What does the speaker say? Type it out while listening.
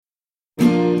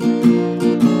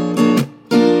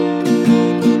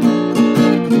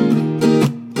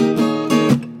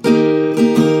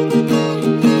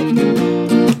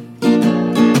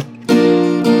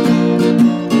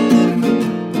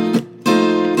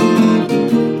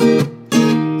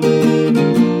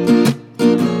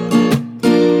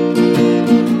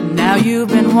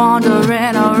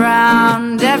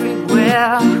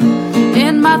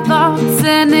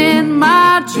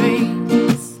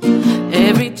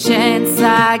chance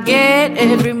I get,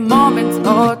 every moment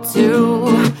or two,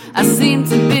 I seem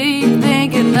to be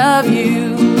thinking of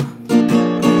you.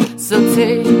 So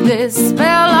take this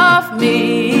spell off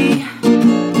me,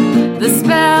 the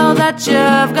spell that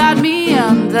you've got me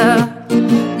under.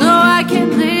 No, I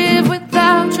can't live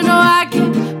without you, no, I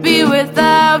can't be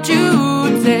without you.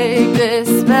 Take this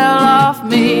spell off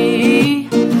me,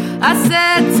 I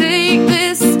said take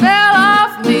this spell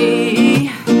off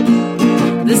me,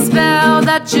 the spell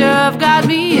that you've got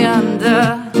me under.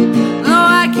 No,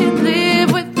 I can't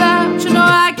live without you, no,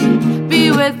 I can't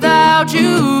be without you.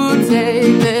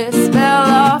 Take this spell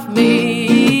off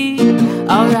me,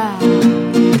 alright.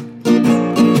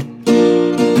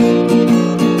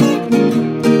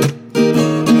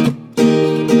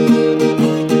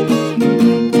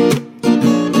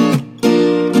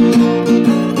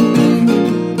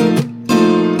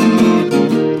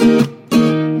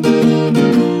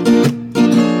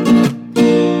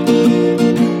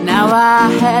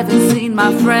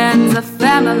 My friends are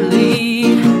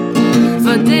family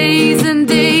for days and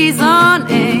days on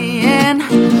end.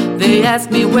 They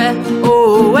ask me where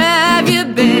have you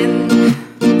been?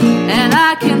 And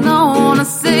I can only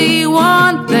say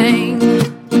one thing: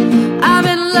 I'm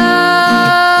in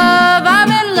love,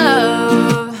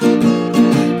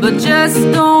 but just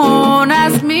don't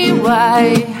ask me why.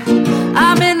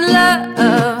 I'm in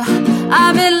love,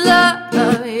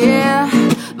 yeah,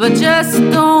 but just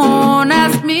don't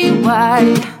ask me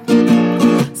why.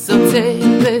 So take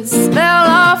this spell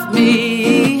off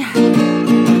me,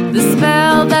 the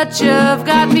spell that you've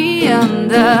got me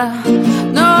under.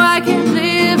 No, I can't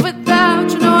live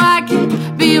without you, no, I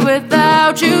can't be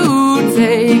without you.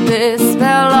 Take this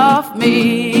spell off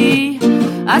me,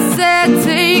 I said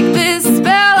take this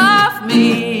spell off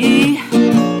me,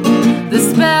 the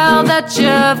spell that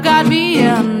you've got me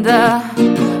under.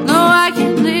 No, I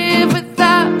can't live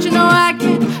without you, no, I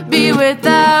can't be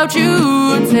without you.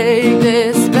 Take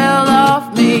this spell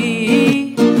off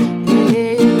me,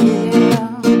 yeah.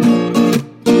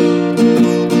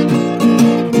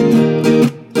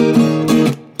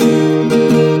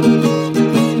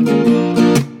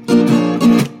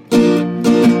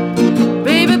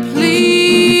 Baby,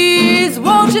 please,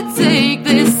 won't you take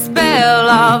this spell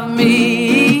off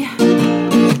me?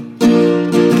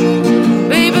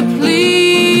 Baby,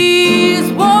 please,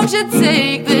 won't you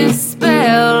take this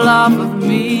spell off of me?